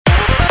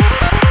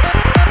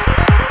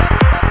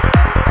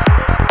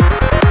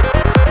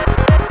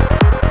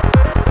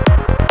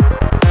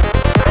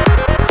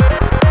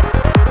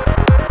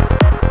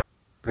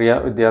പ്രിയ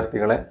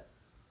വിദ്യാർത്ഥികളെ,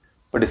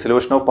 ഇപ്പോൾ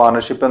dissolution of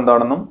partnership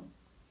എന്താണെന്നും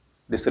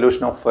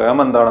ഡിസൊല്യൂഷൻ ഓഫ് ഫേം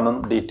എന്താണെന്നും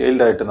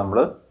ഡീറ്റെയിൽഡ് ആയിട്ട് നമ്മൾ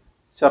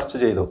ചർച്ച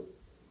ചെയ്തു.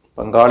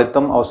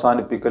 പങ്കാളിത്തം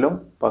അവസാനിപ്പിക്കലും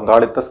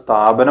പങ്കാളിത്ത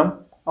സ്ഥാപനം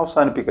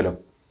അവസാനിപ്പിക്കലും.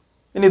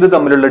 ഇനി ഇത്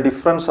തമ്മിലുള്ള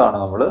ഡിഫറൻസ് ആണ്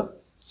നമ്മൾ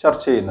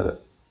ചർച്ച ചെയ്യുന്നത്.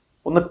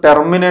 ഒന്ന്,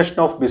 ടെർമിനേഷൻ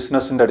ഓഫ്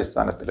ബിസിനസ്സിൻ്റെ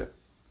അടിസ്ഥാനത്തിൽ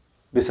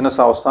ബിസിനസ്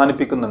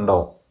അവസാനിപ്പിക്കുന്നുണ്ടോ,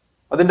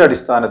 അതിൻ്റെ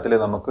അടിസ്ഥാനത്തിൽ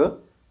നമുക്ക്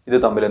ഇത്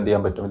തമ്മിൽ എന്ത്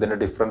ചെയ്യാൻ പറ്റും, ഇതിൻ്റെ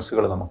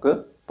ഡിഫറൻസുകൾ നമുക്ക്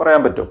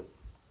പറയാൻ പറ്റും.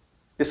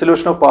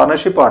 ഡിസൊല്യൂഷൻ ഓഫ്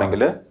പാർട്ണർഷിപ്പ്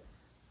ആണെങ്കിൽ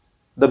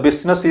the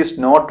business is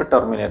not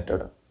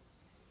terminated.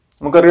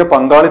 നമുക്കറിയാം,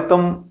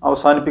 പങ്കാളിത്തം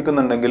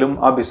അവസാനിപ്പിക്കുന്നുണ്ടെങ്കിലും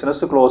ആ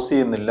ബിസിനസ് ക്ലോസ്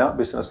ചെയ്യുന്നില്ല,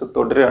 ബിസിനസ്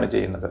തുടരുകയാണ്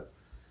ചെയ്യുന്നത്.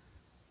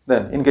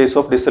 Then in case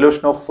of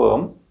dissolution of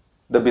firm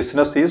the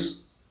business is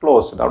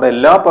closed. അവിടെ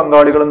എല്ലാ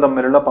പങ്കാളികളും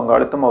തമ്മിലുള്ള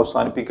പങ്കാളിത്തം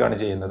അവസാനിപ്പിക്കുകയാണ്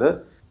ചെയ്യുന്നത്,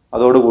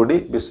 അതോടുകൂടി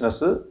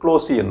ബിസിനസ്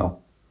ക്ലോസ് ചെയ്യുന്നു.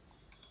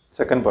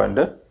 Second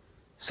point,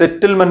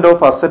 settlement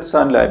of assets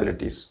and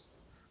liabilities.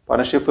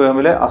 Partnership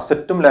ഫേമിലെ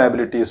അസറ്റും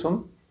ലയബിലിറ്റീസും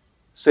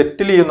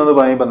സെറ്റിൽ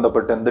ചെയ്യുന്നതുമായി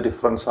ബന്ധപ്പെട്ട് എന്ത്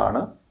ഡിഫറൻസ്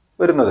ആണ്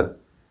വരുന്നത്?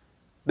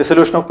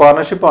 ഡിസൊല്യൂഷൻ ഓഫ്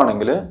പാർട്ണർഷിപ്പ്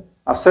ആണെങ്കിൽ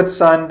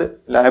assets and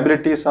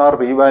liabilities R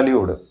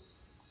revalued.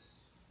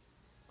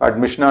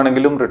 Admission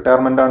ആണെങ്കിലും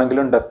റിട്ടയർമെന്റ്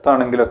ആണെങ്കിലും ഡെത്ത്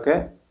ആണെങ്കിലും ഒക്കെ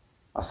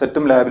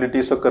അസറ്റും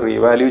ലയബിലിറ്റീസും ഒക്കെ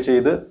റീവാല്യൂ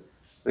ചെയ്ത്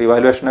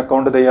റീവാലുവേഷൻ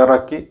അക്കൗണ്ട്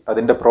തയ്യാറാക്കി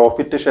അതിൻ്റെ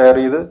പ്രോഫിറ്റ് ഷെയർ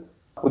ചെയ്ത്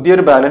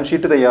പുതിയൊരു ബാലൻസ്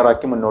ഷീറ്റ്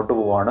തയ്യാറാക്കി മുന്നോട്ട്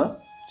പോവുകയാണ്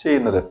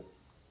ചെയ്യുന്നത്.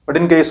 But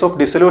in case of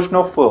dissolution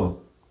of firm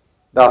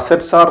the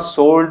assets are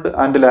sold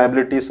and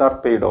liabilities are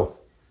paid of.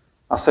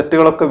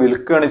 അസറ്റുകളൊക്കെ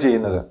വിൽക്കുകയാണ്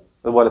ചെയ്യുന്നത്,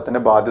 അതുപോലെ തന്നെ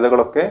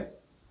ബാധ്യതകളൊക്കെ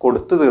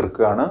കൊടുത്തു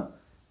തീർക്കുകയാണ്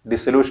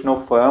ഡിസൊല്യൂഷൻ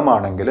ഓഫ് ഫേം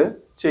ആണെങ്കിൽ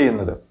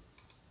ചെയ്യുന്നത്.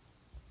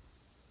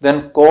 ദെൻ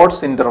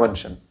കോർട്സ്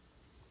ഇന്റർവെൻഷൻ,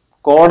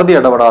 കോടതി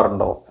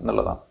ഇടപെടാറുണ്ടോ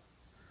എന്നുള്ളതാണ്.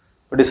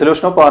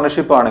 ഡിസൊല്യൂഷൻ ഓഫ്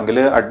പാർട്ണർഷിപ്പ് ആണെങ്കിൽ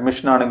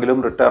അഡ്മിഷൻ ആണെങ്കിലും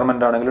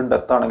റിട്ടയർമെന്റ് ആണെങ്കിലും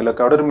ഡെത്ത് ആണെങ്കിലും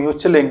ഒക്കെ അവിടെ ഒരു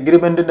മ്യൂച്വൽ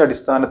എഗ്രിമെന്റിന്റെ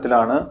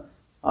അടിസ്ഥാനത്തിലാണ്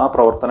ആ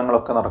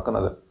പ്രവർത്തനങ്ങളൊക്കെ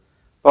നടക്കുന്നത്.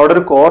 അപ്പോൾ അവിടെ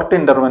ഒരു കോർട്ട്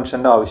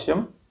ഇന്റർവെൻഷന്റെ ആവശ്യം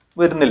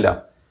വരുന്നില്ല.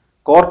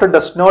 Court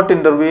does not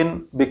intervene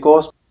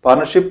because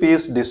partnership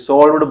is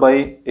dissolved by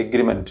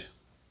agreement.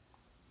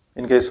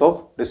 In case of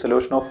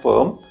dissolution of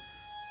firm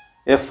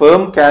A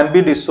firm can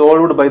be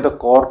dissolved by the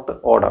court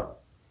order.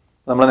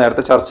 നമ്മൾ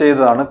നേരത്തെ ചർച്ച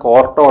ചെയ്തതാണ്,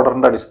 കോർട്ട്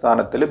ഓർഡറിന്റെ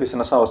അടിസ്ഥാനത്തിൽ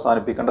ബിസിനസ്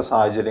അവസാനിപ്പിക്കേണ്ട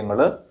സാഹചര്യങ്ങൾ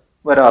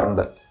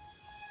വരാറുണ്ട്.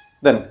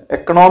 Then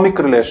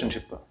economic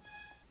relationship.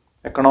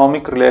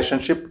 Economic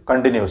relationship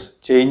continuous,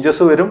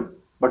 changes വരും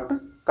but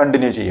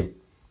continue ചെയ്യും.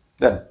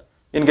 Then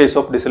in case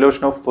of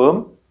dissolution of firm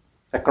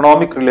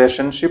economic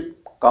relationship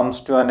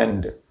comes to an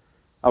end.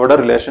 അവിടെ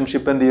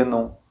റിലേഷൻഷിപ്പ് എന്ത്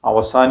ചെയ്യുന്നു,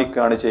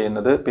 അവസാനിക്കുകയാണ്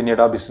ചെയ്യുന്നത്,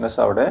 പിന്നീട് ആ ബിസിനസ്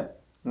അവിടെ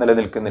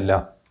നിലനിൽക്കുന്നില്ല.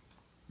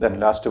 Then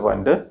last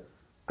point,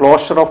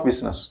 closure of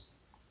business.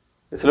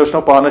 Dissolution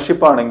of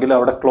partnership ആണെങ്കിൽ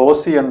അവിടെ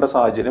ക്ലോസ് ചെയ്യേണ്ട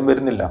സാഹചര്യം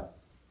വരുന്നില്ല,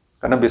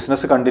 കാരണം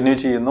ബിസിനസ് കണ്ടിന്യൂ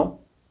ചെയ്യുന്നു.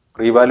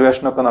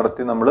 റീവാലുവേഷനൊക്കെ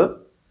നടത്തി നമ്മൾ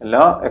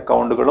എല്ലാ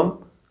അക്കൗണ്ടുകളും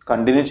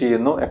കണ്ടിന്യൂ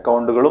ചെയ്യുന്നു,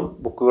 അക്കൗണ്ടുകളും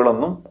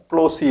ബുക്കുകളൊന്നും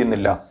ക്ലോസ്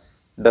ചെയ്യുന്നില്ല.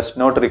 Does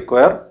not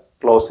require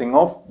closing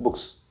of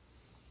books.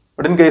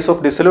 But in case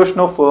of dissolution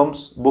of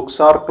firms books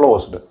are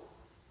closed.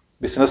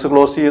 Business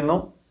close ചെയ്യുന്നു,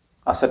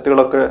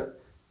 അസറ്റുകളൊക്കെ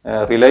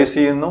റിലൈസ്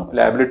ചെയ്യുന്നു,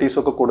 ലയബിലിറ്റീസ്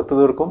ഒക്കെ കൊടുത്തു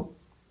തീർക്കും.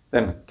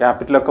 ദെൻ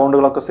ക്യാപിറ്റൽ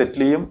അക്കൗണ്ടുകളൊക്കെ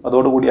സെറ്റിൽ ചെയ്യും,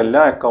 അതോടുകൂടി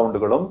എല്ലാ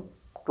അക്കൗണ്ടുകളും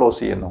ക്ലോസ്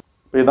ചെയ്യുന്നു.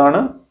 അപ്പോൾ ഇതാണ്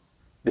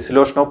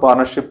ഡിസൊല്യൂഷൻ ഓഫ്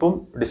പാർട്ണർഷിപ്പും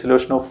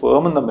ഡിസൊല്യൂഷൻ ഓഫ്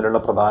ഫേമും തമ്മിലുള്ള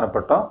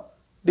പ്രധാനപ്പെട്ട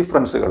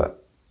ഡിഫറൻസുകൾ.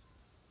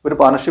 ഒരു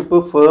പാർട്ണർഷിപ്പ്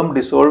ഫേം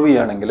ഡിസോൾവ്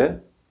ചെയ്യുകയാണെങ്കിൽ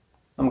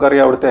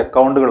നമുക്കറിയാം അവിടുത്തെ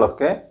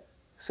അക്കൗണ്ടുകളൊക്കെ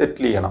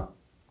സെറ്റിൽ ചെയ്യണം.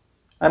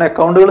 അങ്ങനെ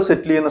അക്കൗണ്ടുകൾ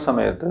സെറ്റിൽ ചെയ്യുന്ന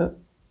സമയത്ത്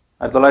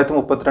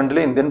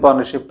 1932 ഇന്ത്യൻ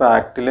പാർട്ണർഷിപ്പ്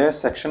ആക്ടിലെ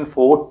സെക്ഷൻ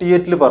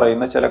 48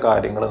 പറയുന്ന ചില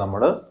കാര്യങ്ങൾ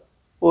നമ്മൾ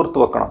ഓർത്തു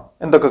വെക്കണം.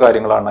 എന്തൊക്കെ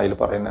കാര്യങ്ങളാണ് അതിൽ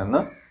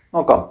പറയുന്നതെന്ന്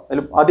നോക്കാം. അതിൽ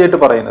ആദ്യമായിട്ട്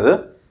പറയുന്നത്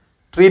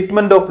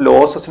ട്രീറ്റ്മെന്റ് ഓഫ്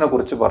ലോസസിനെ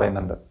കുറിച്ച്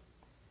പറയുന്നുണ്ട്.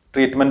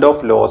 Treatment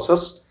of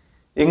losses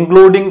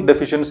including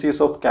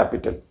deficiencies of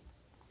capital.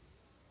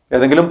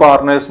 ഏതെങ്കിലും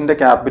പാർട്ട്നേഴ്സിന്റെ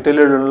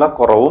ക്യാപിറ്റലിലുള്ള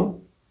കുറവും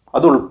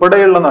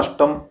അതുൾപ്പെടെയുള്ള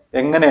നഷ്ടം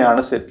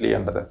എങ്ങനെയാണ് സെറ്റിൽ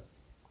ചെയ്യേണ്ടത്,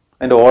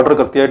 അതിൻ്റെ ഓർഡർ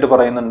കൃത്യമായിട്ട്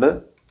പറയുന്നുണ്ട്.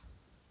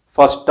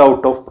 First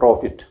out of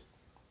profit.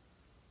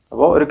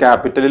 അപ്പോൾ ഒരു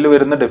ക്യാപിറ്റലിൽ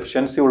വരുന്ന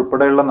ഡെഫിഷ്യൻസി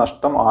ഉൾപ്പെടെയുള്ള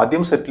നഷ്ടം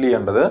ആദ്യം സെറ്റിൽ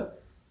ചെയ്യേണ്ടത്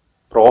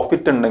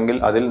പ്രോഫിറ്റ് ഉണ്ടെങ്കിൽ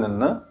അതിൽ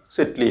നിന്ന്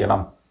സെറ്റിൽ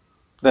ചെയ്യണം.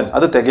 ദെൻ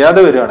അത്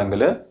തികയാതെ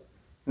വരികയാണെങ്കിൽ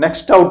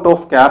next out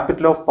of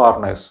capital of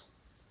partners.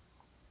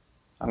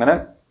 അങ്ങനെ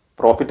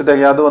പ്രോഫിറ്റ്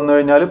തികയാതെ വന്നു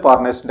കഴിഞ്ഞാൽ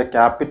പാർട്ട്നേഴ്സിന്റെ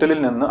ക്യാപിറ്റലിൽ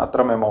നിന്ന്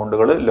അത്തരം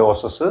എമൗണ്ടുകൾ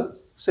ലോസസ്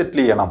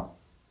സെറ്റിൽ ചെയ്യണം.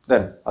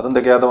 ദെൻ അതും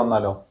തികയാതെ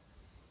വന്നാലോ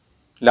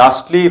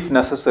lastly if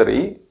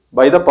necessary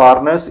by the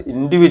partners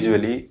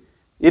individually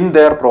in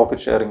there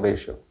profit sharing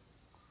ratio.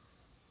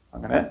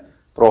 അങ്ങനെ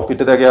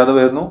പ്രോഫിറ്റ് തികയാതെ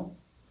വരുന്നു,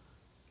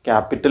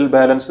 ക്യാപിറ്റൽ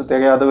ബാലൻസ്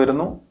തികയാതെ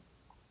വരുന്നു.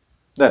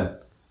 ദെൻ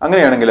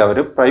അങ്ങനെയാണെങ്കിൽ അവർ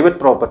പ്രൈവറ്റ്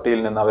പ്രോപ്പർട്ടിയിൽ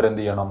നിന്ന്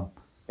അവരെന്ത് ചെയ്യണം,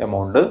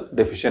 എമൗണ്ട്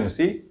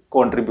ഡെഫിഷ്യൻസി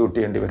കോൺട്രിബ്യൂട്ട്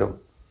ചെയ്യേണ്ടി വരും.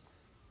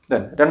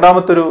 ദെൻ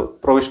രണ്ടാമത്തെ ഒരു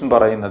പ്രൊവിഷൻ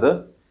പറയുന്നത്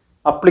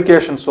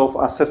അപ്ലിക്കേഷൻസ് ഓഫ്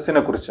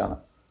അസറ്റ്സിനെ കുറിച്ചാണ്.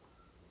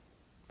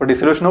 ഇപ്പോൾ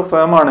ഡിസൊല്യൂഷൻ ഓഫ്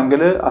ഫേം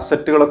ആണെങ്കിൽ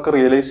അസറ്റുകളൊക്കെ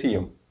റിയലൈസ്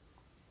ചെയ്യും.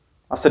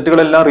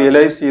 അസറ്റുകളെല്ലാം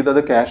റിയലൈസ്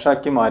ചെയ്തത്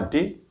ക്യാഷാക്കി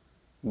മാറ്റി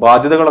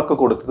ബാധ്യതകളൊക്കെ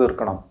കൊടുത്തു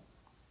തീർക്കണം.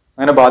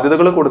 അങ്ങനെ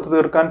ബാധ്യതകൾ കൊടുത്തു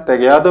തീർക്കാൻ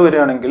തികയാതെ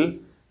വരികയാണെങ്കിൽ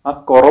ആ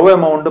കുറവ്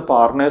എമൗണ്ട്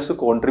പാർട്ട്നേഴ്സ്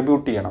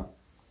കോൺട്രിബ്യൂട്ട് ചെയ്യണം.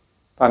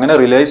 അങ്ങനെ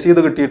റിലൈസ്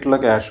ചെയ്ത് കിട്ടിയിട്ടുള്ള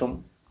ക്യാഷും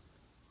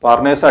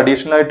പാർട്ട്നേഴ്സ്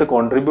അഡീഷണൽ ആയിട്ട്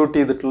കോൺട്രിബ്യൂട്ട്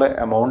ചെയ്തിട്ടുള്ള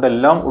എമൗണ്ട്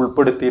എല്ലാം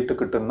ഉൾപ്പെടുത്തിയിട്ട്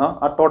കിട്ടുന്ന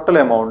ആ ടോട്ടൽ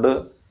എമൗണ്ട്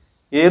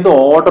ഏത്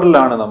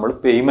ഓർഡറിലാണ് നമ്മൾ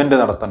പേയ്മെന്റ്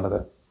നടത്തേണ്ടത്.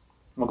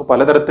 നമുക്ക്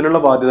പലതരത്തിലുള്ള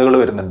ബാധ്യതകൾ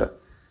വരുന്നുണ്ട്.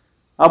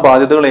 ആ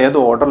ബാധ്യതകൾ ഏത്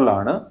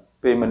ഓർഡറിലാണ്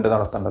പേയ്മെന്റ്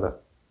നടത്തേണ്ടത്,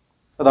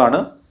 അതാണ്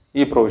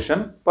ഈ പ്രൊവിഷൻ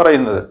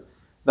പറയുന്നത്.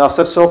 The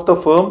assets of the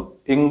firm,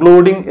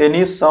 including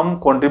any sum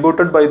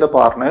contributed by the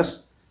partners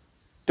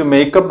to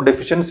make up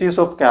deficiencies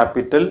of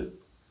capital,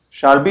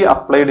 shall be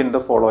applied in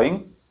the following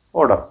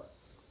order.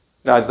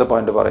 ആദ്യത്തെ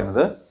പോയിന്റ്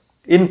പറയുന്നത്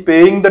in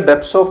paying the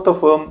debts of the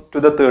firm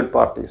to the third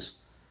parties.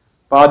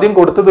 അപ്പം ആദ്യം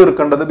കൊടുത്തു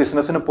തീർക്കേണ്ടത്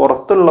ബിസിനസ്സിന്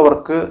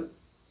പുറത്തുള്ളവർക്ക്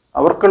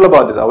അവർക്കുള്ള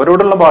ബാധ്യത,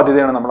 അവരോടുള്ള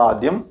ബാധ്യതയാണ് നമ്മൾ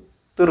ആദ്യം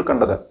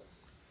തീർക്കേണ്ടത്.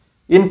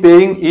 In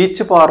paying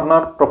each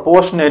partner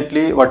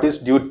proportionately what is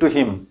due to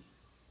him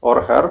or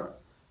her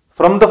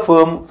from the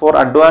firm for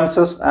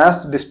advances as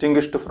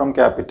distinguished from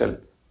capital,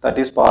 that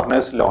is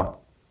partners loan.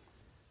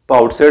 ഇപ്പോൾ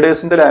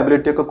ഔട്ട്സൈഡേഴ്സിന്റെ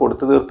ലയബിലിറ്റി ഒക്കെ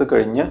കൊടുത്തു തീർത്ത്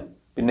കഴിഞ്ഞ്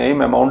പിന്നെയും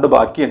എമൗണ്ട്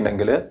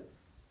ബാക്കിയുണ്ടെങ്കിൽ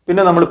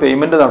പിന്നെ നമ്മൾ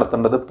പേയ്മെന്റ്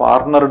നടത്തേണ്ടത്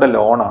പാർട്ണറുടെ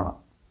ലോണാണ്.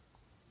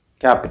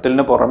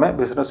 ക്യാപിറ്റലിന് പുറമെ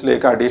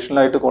ബിസിനസ്സിലേക്ക് അഡീഷണൽ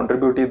ആയിട്ട്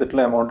കോൺട്രിബ്യൂട്ട്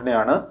ചെയ്തിട്ടുള്ള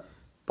എമൗണ്ടിനെയാണ്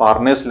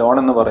പാർട്ണേഴ്സ് ലോൺ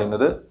എന്ന്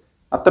പറയുന്നത്.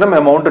 അത്തരം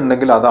എമൗണ്ട്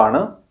ഉണ്ടെങ്കിൽ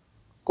അതാണ്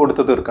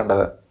കൊടുത്തു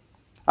തീർക്കേണ്ടത്.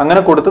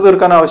 അങ്ങനെ കൊടുത്തു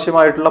തീർക്കാൻ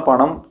ആവശ്യമായിട്ടുള്ള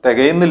പണം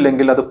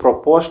തികയുന്നില്ലെങ്കിൽ അത്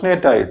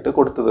പ്രൊപ്പോർഷനേറ്റ് ആയിട്ട്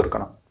കൊടുത്തു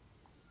തീർക്കണം.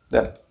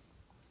 Then,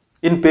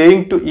 in paying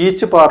to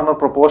each partner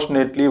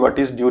proportionately what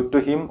is due to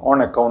him on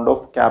account of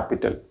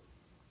capital.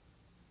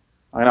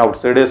 അങ്ങനെ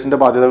ഔട്ട്സൈഡേഴ്സിന്റെ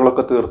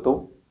ബാധ്യതകളൊക്കെ തീർത്തു,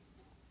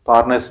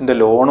 പാർട്ട്നേഴ്സിന്റെ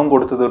ലോണും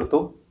കൊടുത്തു തീർത്തു.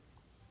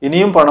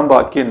 ഇനിയും പണം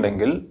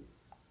ബാക്കിയുണ്ടെങ്കിൽ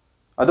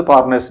അത്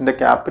പാർട്ട്നേഴ്സിന്റെ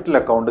ക്യാപിറ്റൽ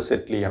അക്കൗണ്ട്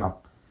സെറ്റിൽ ചെയ്യണം.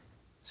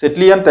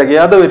 സെറ്റിൽ ചെയ്യാൻ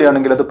തികയാതെ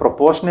വരികയാണെങ്കിൽ അത്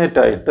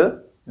പ്രൊപ്പോർഷനേറ്റ് ആയിട്ട്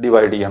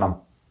ഡിവൈഡ് ചെയ്യണം.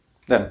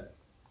 Then,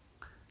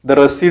 the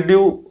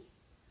residue,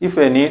 if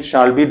any,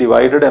 shall be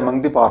divided among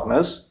the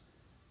partners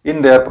in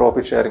their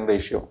profit sharing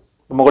ratio.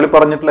 മുകളിൽ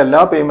പറഞ്ഞിട്ടുള്ള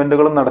എല്ലാ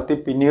പേയ്മെന്റുകളും നടത്തി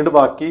പിന്നീട്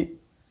ബാക്കി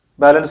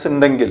ബാലൻസ്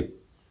ഉണ്ടെങ്കിൽ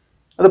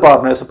അത്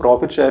പാർട്ട്നേഴ്സ്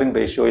പ്രോഫിറ്റ് ഷെയറിംഗ്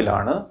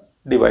റേഷ്യോയിലാണ്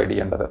ഡിവൈഡ്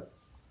ചെയ്യേണ്ടത്.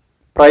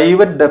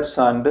 Private debts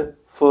and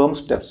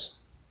firms debts.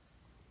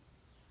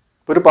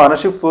 ഒരു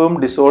പാർട്ണർഷിപ്പ് ഫേം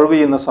ഡിസോൾവ്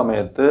ചെയ്യുന്ന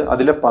സമയത്ത്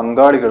അതിലെ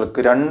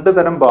പങ്കാളികൾക്ക് രണ്ട്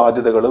തരം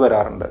ബാധ്യതകൾ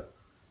വരാറുണ്ട്.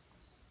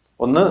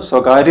 ഒന്ന്,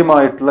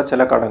 സ്വകാര്യമായിട്ടുള്ള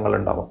ചില കടങ്ങൾ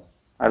ഉണ്ടാവും.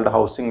 അയാളുടെ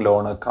ഹൗസിംഗ്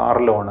ലോണ്, കാർ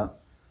ലോണ്,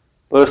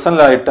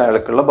 പേഴ്സണലായിട്ട്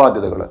അയാൾക്കുള്ള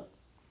ബാധ്യതകൾ.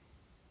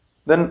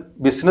 ദെൻ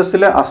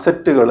ബിസിനസ്സിലെ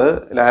അസറ്റുകൾ,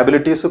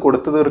 ലയബിലിറ്റീസ്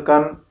കൊടുത്തു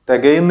തീർക്കാൻ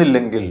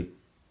തികയുന്നില്ലെങ്കിൽ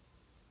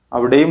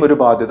അവിടെയും ഒരു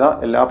ബാധ്യത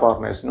എല്ലാ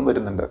പാർട്ട്നേഴ്സിനും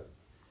വരുന്നുണ്ട്.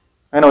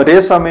 അങ്ങനെ ഒരേ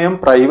സമയം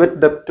പ്രൈവറ്റ്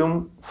ഡെപ്റ്റും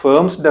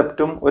ഫേംസ്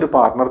ഡെപ്റ്റും ഒരു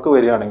പാർട്ട്ണർക്ക്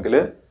വരികയാണെങ്കിൽ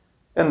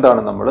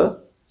എന്താണ് നമ്മൾ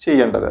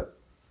ചെയ്യേണ്ടത്?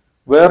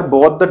 Where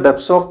both the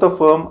debts of the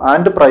firm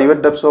and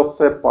private debts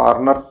of A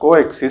partner co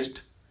exist,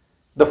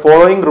 the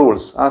following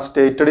rules R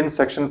stated in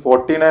section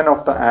 49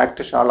 of the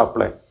act shawl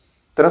apply.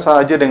 ഇത്തരം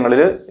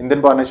സാഹചര്യങ്ങളിൽ ഇന്ത്യൻ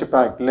പാർട്ണർഷിപ്പ്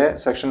ആക്ടിലെ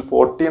സെക്ഷൻ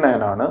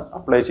 49 ആണ്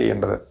apply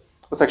ചെയ്യേണ്ടത്.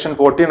 അപ്പോൾ section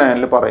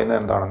 49 പറയുന്നത്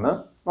എന്താണെന്ന്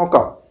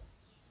നോക്കാം.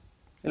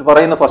 ഇതിൽ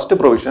പറയുന്ന first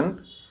provision,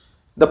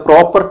 the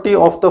property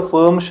of the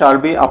firm shall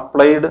be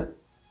applied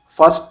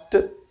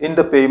first in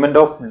the payment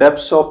of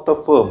ഡെബ്റ്റ്സ് of the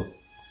firm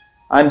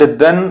and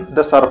then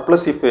the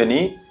surplus if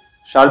any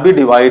shall be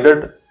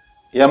divided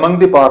among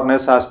the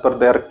partners as per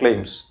there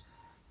claims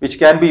which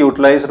can be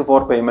utilised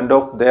four payment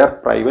of their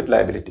private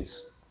liabilities.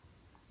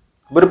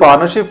 ഒരു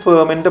partnership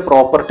ഫേമിന്റെ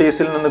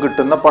പ്രോപ്പർട്ടീസിൽ നിന്ന്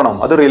കിട്ടുന്ന പണം,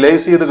 അത്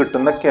റിലൈസ് ചെയ്ത്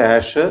കിട്ടുന്ന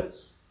cash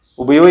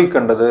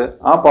ഉപയോഗിക്കേണ്ടത്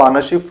ആ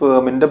partnership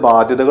ഫേമിന്റെ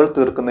ബാധ്യതകൾ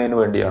തീർക്കുന്നതിന്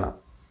വേണ്ടിയാണ്.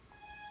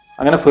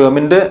 അങ്ങനെ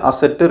ഫേമിന്റെ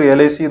അസറ്റ്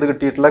റിയലൈസ് ചെയ്ത്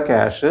കിട്ടിയിട്ടുള്ള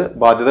ക്യാഷ്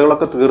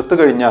ബാധ്യതകളൊക്കെ തീർത്തു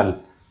കഴിഞ്ഞാൽ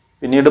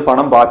പിന്നീട്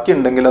പണം ബാക്കി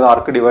ഉണ്ടെങ്കിൽ അത്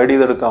ആർക്ക് ഡിവൈഡ്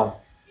ചെയ്തെടുക്കാം?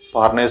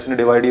 പാർട്ണേഴ്സിന്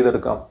ഡിവൈഡ്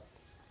ചെയ്തെടുക്കാം.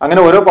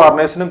 അങ്ങനെ ഓരോ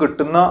പാർട്ണേഴ്സിനും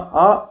കിട്ടുന്ന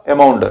ആ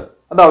എമൗണ്ട്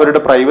അത് അവരുടെ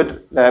പ്രൈവറ്റ്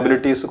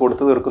ലയബിലിറ്റീസ്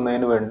കൊടുത്തു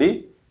തീർക്കുന്നതിന് വേണ്ടി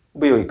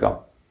ഉപയോഗിക്കാം.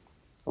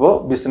 അപ്പോൾ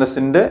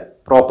ബിസിനസ്സിന്റെ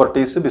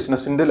പ്രോപ്പർട്ടീസ്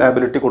ബിസിനസ്സിന്റെ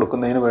ലയബിലിറ്റി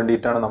കൊടുക്കുന്നതിന്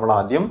വേണ്ടിയിട്ടാണ് നമ്മൾ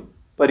ആദ്യം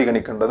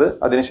പരിഗണിക്കേണ്ടത്.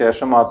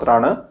 അതിനുശേഷം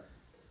മാത്രമാണ്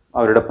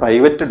അവരുടെ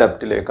പ്രൈവറ്റ്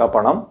ഡെപ്റ്റിലേക്ക് ആ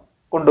പണം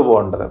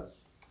കൊണ്ടുപോകേണ്ടത്.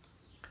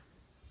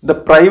 The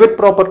private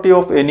property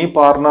of any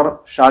partner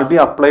shall be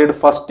applied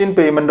first in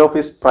payment of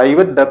his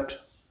private debt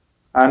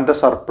and the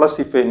surplus,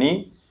 if any,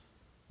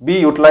 be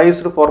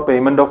utilized for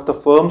payment of the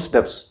firm's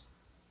debts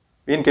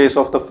in case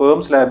of the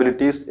firm's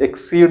liabilities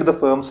exceed the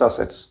firm's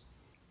assets.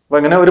 അപ്പോൾ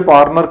അങ്ങനെ ഒരു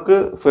പാർട്ണർക്ക്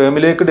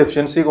ഫേമിലേക്ക്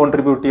deficiency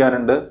contribute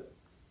ചെയ്യാനുണ്ട്,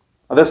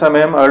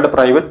 അതേസമയം അയാളുടെ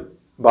private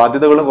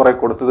ബാധ്യതകൾ കുറെ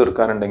കൊടുത്തു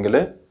തീർക്കാനുണ്ടെങ്കിൽ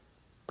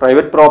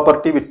private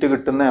property വിറ്റ്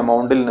കിട്ടുന്ന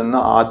എമൗണ്ടിൽ നിന്ന്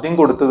ആദ്യം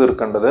കൊടുത്തു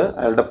തീർക്കേണ്ടത്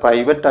അയാളുടെ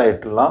പ്രൈവറ്റ്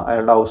ആയിട്ടുള്ള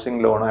അയാളുടെ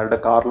ഹൗസിംഗ് ലോൺ, അയാളുടെ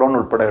കാർ ലോൺ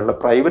ഉൾപ്പെടെയുള്ള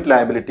പ്രൈവറ്റ്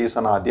ലയബിലിറ്റീസ്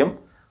ആണ് ആദ്യം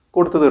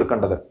കൊടുത്തു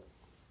തീർക്കേണ്ടത്.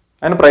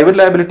 അങ്ങനെ പ്രൈവറ്റ്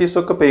ലയബിലിറ്റീസ്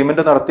ഒക്കെ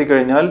പേയ്മെന്റ് നടത്തി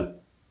കഴിഞ്ഞാൽ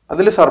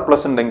അതിൽ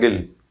സർപ്ലസ് ഉണ്ടെങ്കിൽ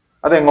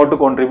അത് എങ്ങോട്ട്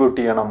കോൺട്രിബ്യൂട്ട്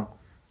ചെയ്യണം?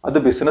 അത്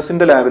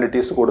ബിസിനസിന്റെ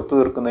ലയബിലിറ്റീസ് കൊടുത്തു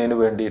തീർക്കുന്നതിന്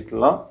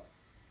വേണ്ടിയിട്ടുള്ള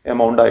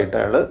എമൗണ്ട് ആയിട്ട്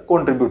അയാൾ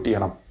കോൺട്രിബ്യൂട്ട്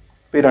ചെയ്യണം.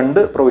 അപ്പോൾ ഈ രണ്ട്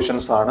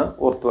പ്രൊവിഷൻസ് ആണ്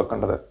ഓർത്തു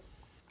വെക്കേണ്ടത്.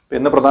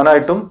 ഇന്ന്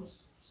പ്രധാനമായിട്ടും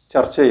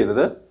ചർച്ച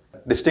ചെയ്തത്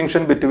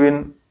distinction between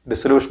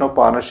dissolution of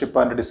partnership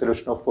and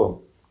dissolution of firm.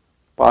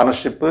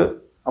 Partnership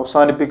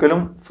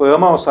അവസാനിപ്പിക്കലും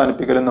firm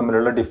അവസാനിപ്പിക്കലും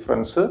തമ്മിലുള്ള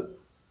ഡിഫറൻസ്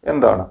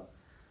എന്താണ്?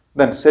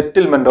 Then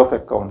settlement of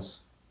accounts.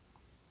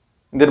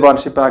 Indian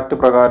partnership act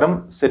പ്രകാരം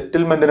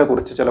സെറ്റിൽമെന്റിനെ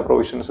കുറിച്ച് ചില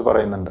പ്രൊവിഷൻസ്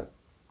പറയുന്നുണ്ട്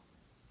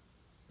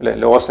അല്ലെ.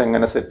 ലോസ്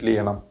എങ്ങനെ സെറ്റിൽ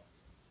ചെയ്യണം,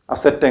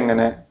 അസറ്റ്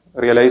എങ്ങനെ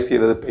റിയലൈസ്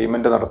ചെയ്തത്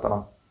പേയ്മെന്റ്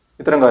നടത്തണം,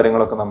 ഇത്തരം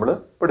കാര്യങ്ങളൊക്കെ നമ്മൾ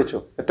പഠിച്ചു.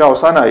 ഏറ്റവും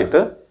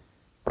അവസാനമായിട്ട്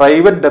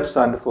പ്രൈവറ്റ് ഡെപ്റ്റ്സ്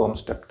ആൻഡ്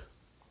ഫേംസ് ഡെപ്റ്റ്.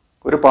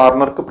 ഒരു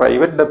പാർട്ണർക്ക്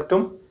പ്രൈവറ്റ്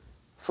ഡെപ്റ്റും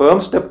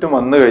ഫേംസ് ഡെപ്റ്റും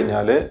വന്നു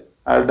കഴിഞ്ഞാൽ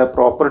അയാളുടെ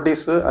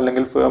പ്രോപ്പർട്ടീസ്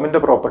അല്ലെങ്കിൽ ഫേമിൻ്റെ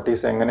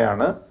പ്രോപ്പർട്ടീസ്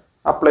എങ്ങനെയാണ്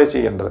അപ്ലൈ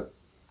ചെയ്യേണ്ടത്.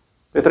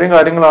 ഇത്രയും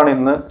കാര്യങ്ങളാണ്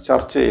ഇന്ന്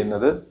ചർച്ച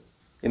ചെയ്യുന്നത്.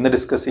 ഇന്ന്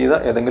ഡിസ്കസ് ചെയ്ത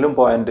ഏതെങ്കിലും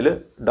പോയിന്റിൽ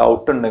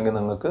ഡൗട്ട് ഉണ്ടെങ്കിൽ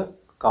നിങ്ങൾക്ക്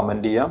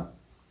കമൻറ്റ് ചെയ്യാം.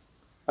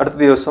 അടുത്ത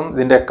ദിവസം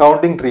ഇതിൻ്റെ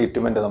അക്കൗണ്ടിങ്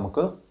ട്രീറ്റ്മെൻറ്റ്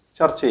നമുക്ക്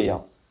ചർച്ച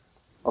ചെയ്യാം.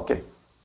 ഓക്കെ.